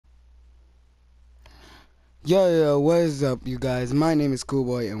Yo, what is up, you guys? My name is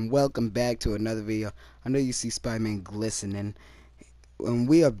Coolboy, and welcome back to another video. I know you see Spider-Man glistening, and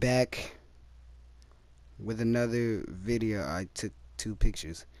we are back with another video. I took 2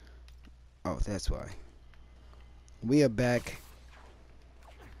 pictures. Oh, that's why. We are back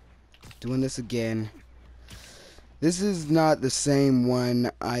doing this again. This is not the same one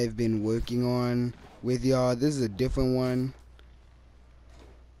I've been working on with y'all. This is a different one.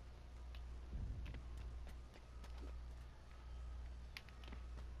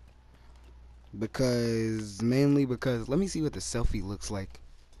 Mainly because, let me see what the selfie looks like.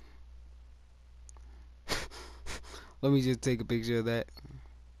 Let me just take a picture of that.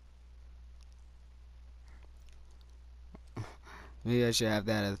 Maybe I should have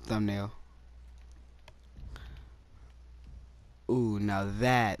that as a thumbnail. Ooh, now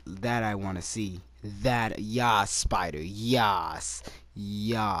that I want to see. That, yas, spider, yas,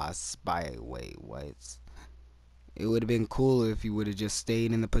 yas, spider. Wait, what? It would have been cooler if you would have just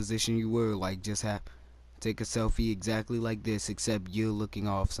stayed in the position you were, like just have take a selfie exactly like this, except you're looking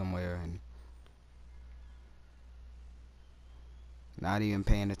off somewhere and not even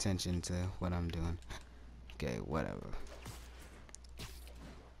paying attention to what I'm doing. Okay, whatever.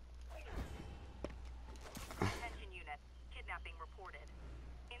 I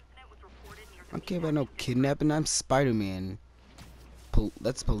don't care about no kidnapping. I'm Spider-Man.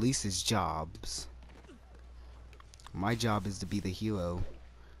 That's police's jobs. My job is to be the hero.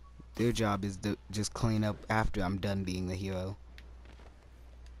 Their job is to just clean up after I'm done being the hero.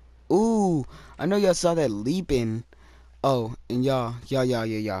 Ooh, I know y'all saw that leaping. Oh, and y'all.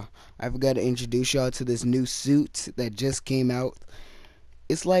 I forgot to introduce y'all to this new suit that just came out.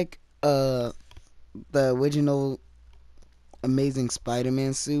 It's like the original Amazing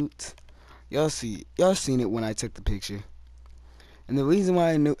Spider-Man suit. Y'all seen it when I took the picture. And the reason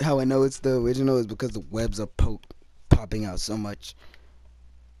why I know it's the original is because the webs are popping out so much.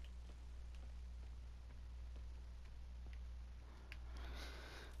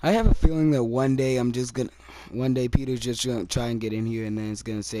 I have a feeling that one day Peter's just gonna try and get in here, and then it's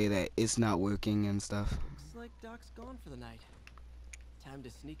gonna say that it's not working and stuff. Looks like Doc's gone for the night. Time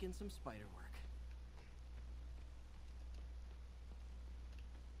to sneak in some spider work.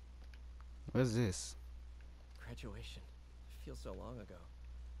 What's this? Graduation. Feels so long ago.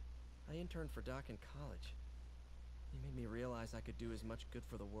 I interned for Doc in college. He made me realize I could do as much good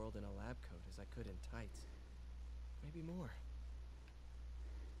for the world in a lab coat as I could in tights. Maybe more.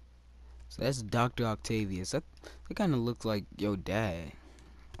 So that's Dr. Octavius. That kind of looks like your dad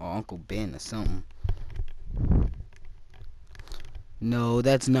or Uncle Ben or something. No,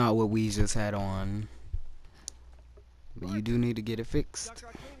 that's not what we just had on. But you do need to get it fixed. Dr.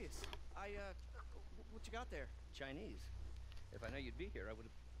 Octavius, what you got there? Chinese. If I know you'd be here, I would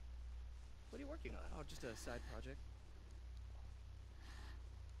have. What are you working on? Oh, just a side project.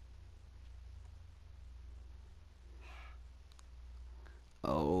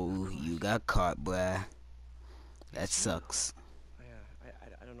 Oh, you got caught, bruh. That sucks.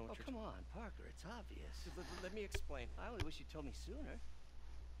 I don't know what Oh, you're... come on, Parker. It's obvious. Let me explain. I only wish you told me sooner.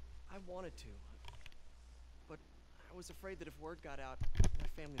 I wanted to, but I was afraid that if word got out, my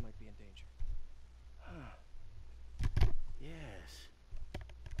family might be in danger. Huh. Yes.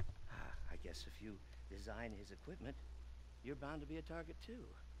 I guess if you design his equipment, you're bound to be a target too.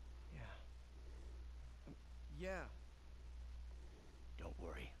 Yeah. Yeah. Don't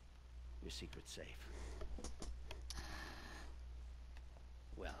worry. Your secret's safe.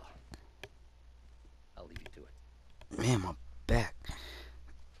 Well, I'll leave you to it. Man, my back.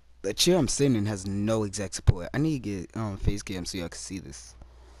 The chair I'm sitting in has no exact support. I need to get face cam so y'all can see this.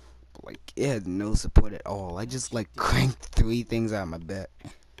 But, like, it has no support at all. I just like cranked 3 things out of my back.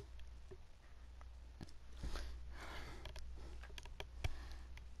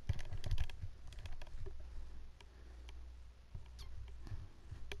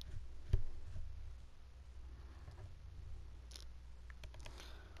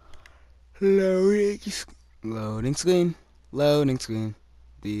 Loading screen. Loading screen.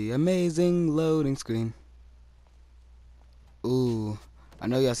 The amazing loading screen. Ooh, I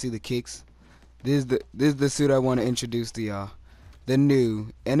know y'all see the kicks. This is the suit I want to introduce to y'all. The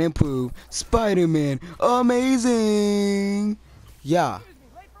new and improved Spider-Man Amazing. Yeah. Excuse me,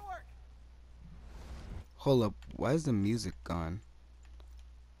 late for work. Hold up. Why is the music gone?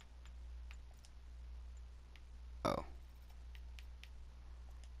 Oh.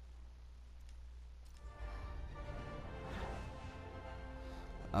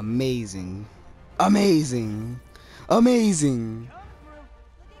 Amazing. Amazing. Amazing.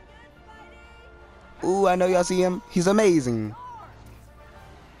 Ooh, I know y'all see him. He's amazing.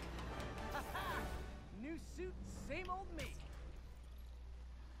 New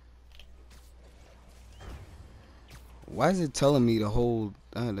Why is it telling me to hold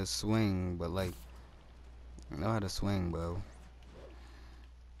to swing, but like I know how to swing, bro.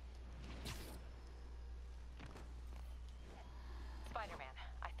 Spider-Man,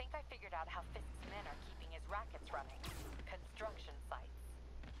 I think I figured out how Fisk's men are keeping his rackets running. Construction sites.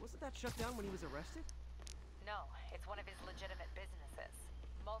 Wasn't that shut down when he was arrested? No, it's one of his legitimate businesses.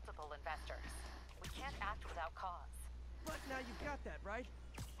 Multiple investors. We can't act without cause. But now you've got that, right?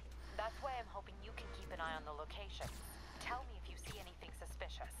 That's why I'm hoping you can keep an eye on the location. Tell me if you see anything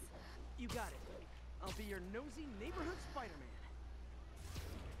suspicious. You got it. I'll be your nosy neighborhood Spider-Man.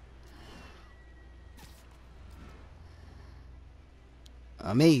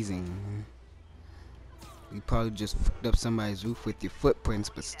 Amazing. You probably just fucked up somebody's roof with your footprints,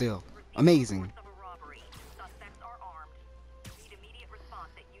 but still. Amazing.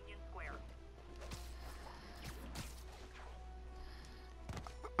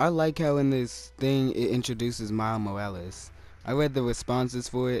 I like how in this thing it introduces Miles Morales. I read the responses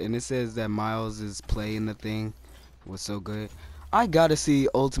for it and it says that Miles' play in the thing was so good. I gotta see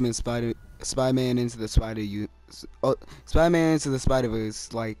Ultimate Spider-Man into the Spider-Man into the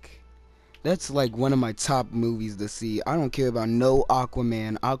Spider-Verse. Like, that's like one of my top movies to see. I don't care about no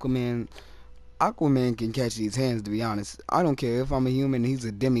Aquaman. Aquaman can catch these hands, to be honest. I don't care if I'm a human, he's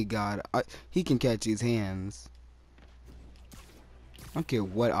a demigod. He can catch these hands. I don't care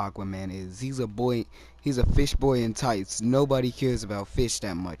what Aquaman is. He's a boy. He's a fish boy in tights. Nobody cares about fish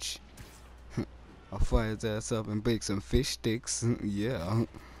that much. I'll fire his ass up and break some fish sticks. Yeah.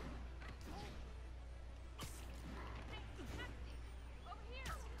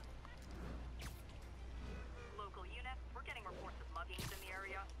 Local unit, we're getting reports of muggings in the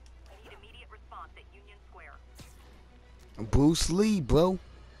area. I need immediate response at Union Square. Bruce Lee, bro.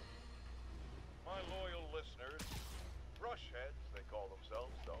 My loyal listeners, brushheads they call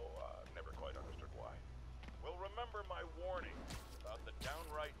themselves, though never quite understood why, will remember my warning about the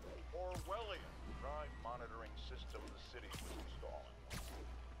downright Orwellian crime monitoring system the city was installing.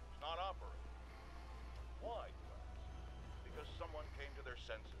 It's not operating. Why, Clarence? Because someone came to their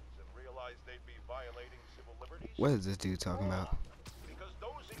senses and realized they'd be violating civil liberties? What is this dude talking about? Because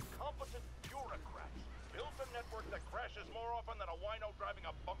those incompetent bureaucrats built a network that crashes more often than a wino driving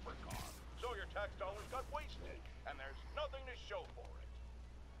a bumper car. So your tax dollars got wasted, and there's nothing to show for it.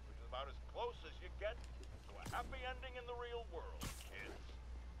 Which is about as close as you get to a happy ending in the real world, kids.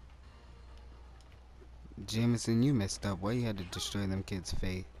 Jameson, you messed up. Why you had to destroy them kids'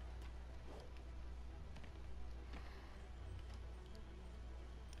 faith?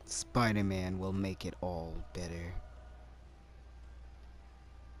 Spider-Man will make it all better.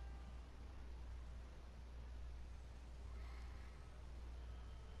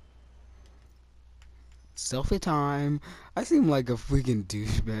 Selfie time. I seem like a freaking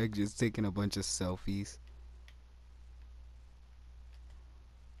douchebag just taking a bunch of selfies.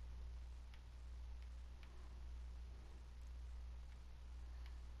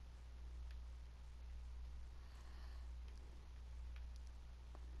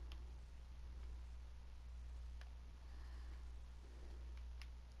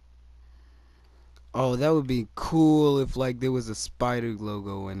 Oh, that would be cool if like there was a spider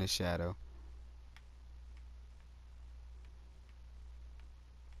logo in the shadow.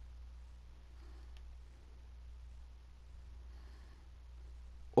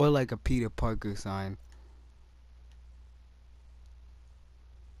 Or like a Peter Parker sign.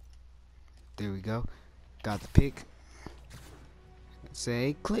 There we go. Got the pick.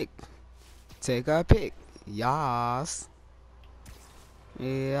 Say click. Take our pick. Yas.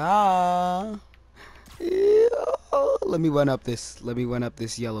 Yeah. Yeah. Let me run up this. Let me run up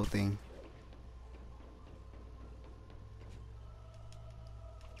this yellow thing.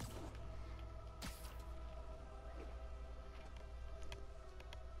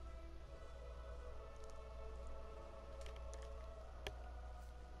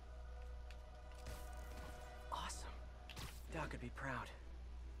 Awesome. Doc could be proud.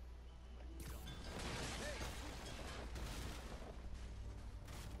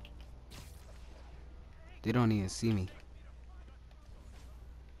 They don't even see me.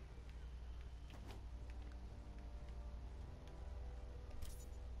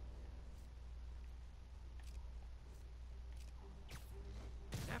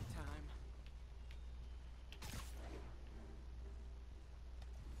 Nap time.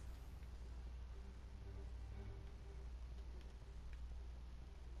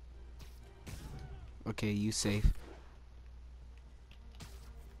 Okay, you safe.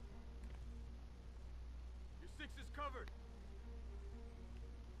 Your six is covered.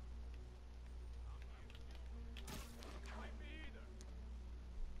 Might be either.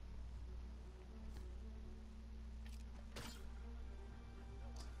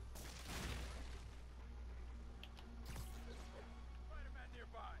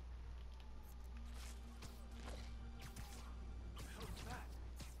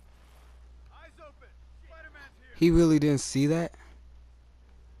 He really didn't see that?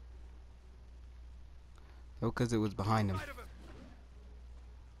 Oh, because it was behind him.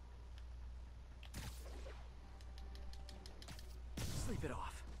 Sleep it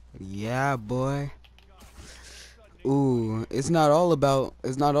off. Yeah, boy. Ooh, it's not all about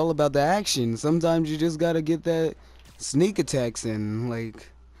the action. Sometimes you just gotta get that sneak attacks in. Like,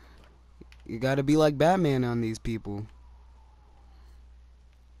 you gotta be like Batman on these people.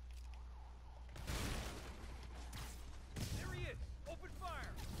 There he is. Open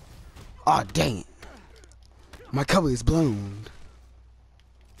fire. Aw, dang it. My cover is blown.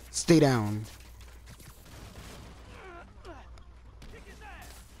 Stay down.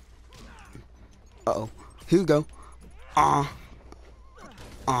 Uh-oh. Here we go. Ah.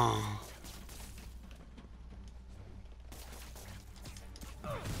 Ah.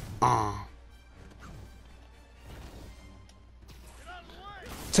 Ah.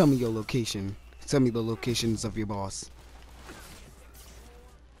 Tell me your location. Tell me the locations of your boss.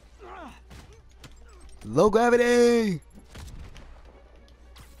 Low gravity!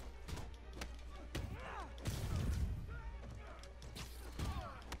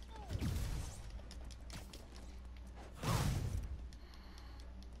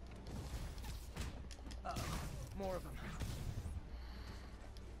 More of them.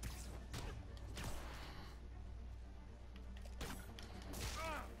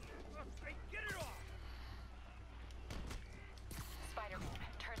 Get it off! Spider-Man,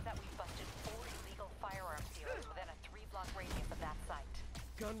 turns out we busted 4 illegal firearms dealers within a 3-block radius of that site.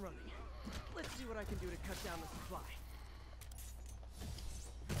 Gun running. Let's see what I can do to cut down the supply.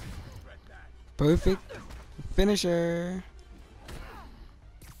 Perfect finisher.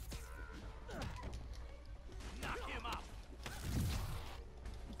 Knock him out.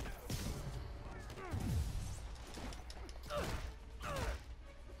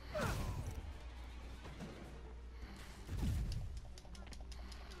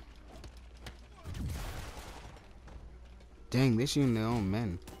 Dang, they shooting their own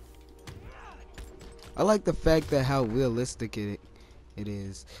men. I like the fact that how realistic it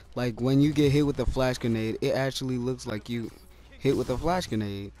is. Like, when you get hit with a flash grenade, it actually looks like you hit with a flash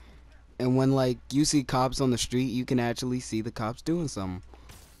grenade. And when, like, you see cops on the street, you can actually see the cops doing something.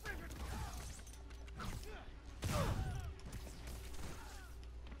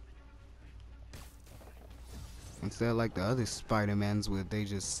 Instead of like the other Spider-Mans where they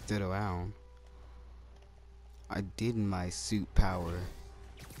just stood around. I did my suit power.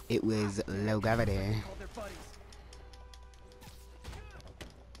 It was low gravity. Call their buddies.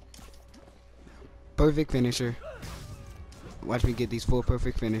 Perfect finisher. Watch me get these 4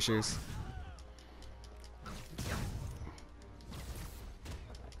 perfect finishers.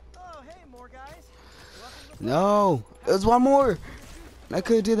 Oh, hey, more guys. Welcome to No, there's one more. I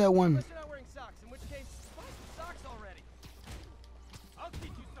could have did that one. Unless you're not wearing socks, in which case, buy some socks already. I'll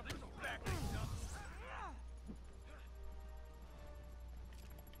teach you something so back things up.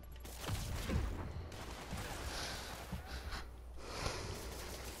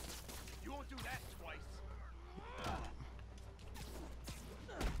 You won't do that twice.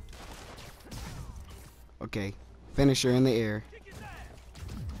 Okay, finisher in the air. Kick his ass.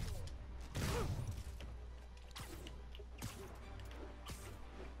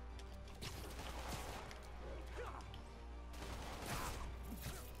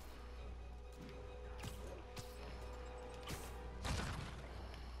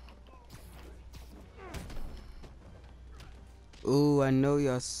 Ooh, I know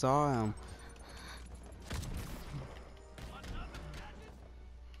y'all saw him.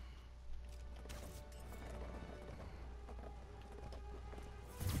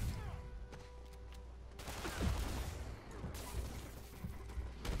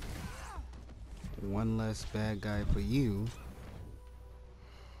 One less bad guy for you.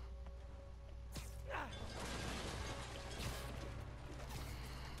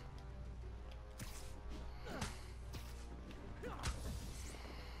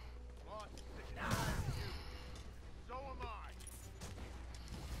 So am I.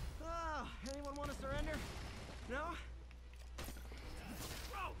 Oh, anyone want to surrender? No?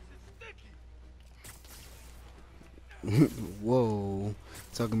 Gross, it's sticky. Whoa,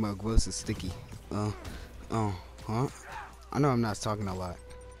 talking about gross and sticky. Huh? I know I'm not talking a lot.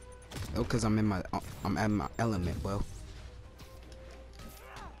 Oh, cause I'm at my element, bro.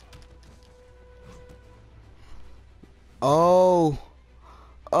 Oh,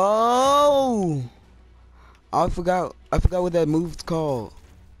 I forgot what that move's called.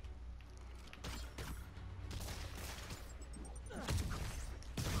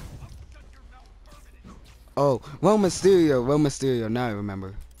 Oh, Rey Mysterio. Now I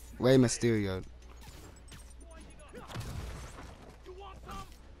remember. Rey Mysterio.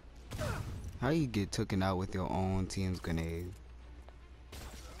 How you get taken out with your own team's grenade?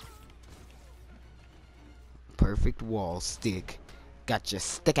 Perfect wall stick. Got your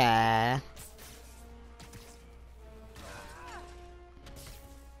sticker.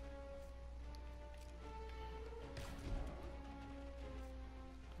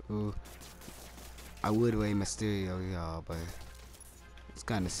 Ooh. I would Rey Mysterio, y'all, but it's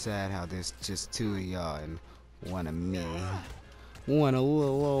kind of sad how there's just two of y'all and one of me. One a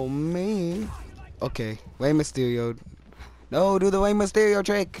little old me. Okay, Rey Mysterio. No, do the Rey Mysterio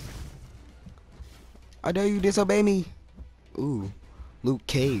trick. I dare you disobey me. Ooh, Luke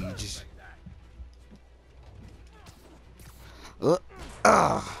Cage.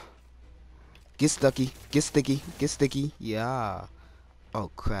 Get stucky, get sticky, get sticky. Yeah.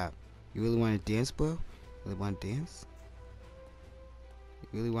 Oh crap. You really want to dance, bro? You really want to dance?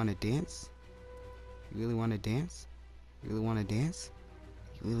 You really want to dance? You really want to dance? You really want to dance?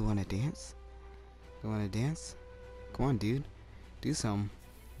 You really want to dance? You want to dance? Come on, dude. Do something.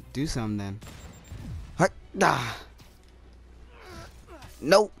 Do something then.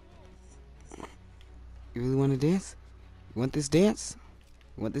 Nope. You really want to dance? You want this dance?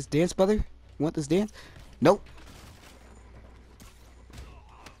 You want this dance, brother? You want this dance? Nope.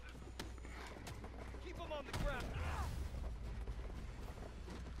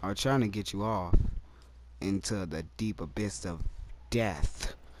 I'm trying to get you off into the deep abyss of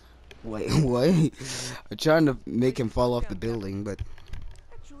death. Wait, what? I'm trying to make him fall off the building, but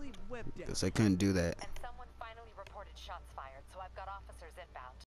guess I couldn't do that.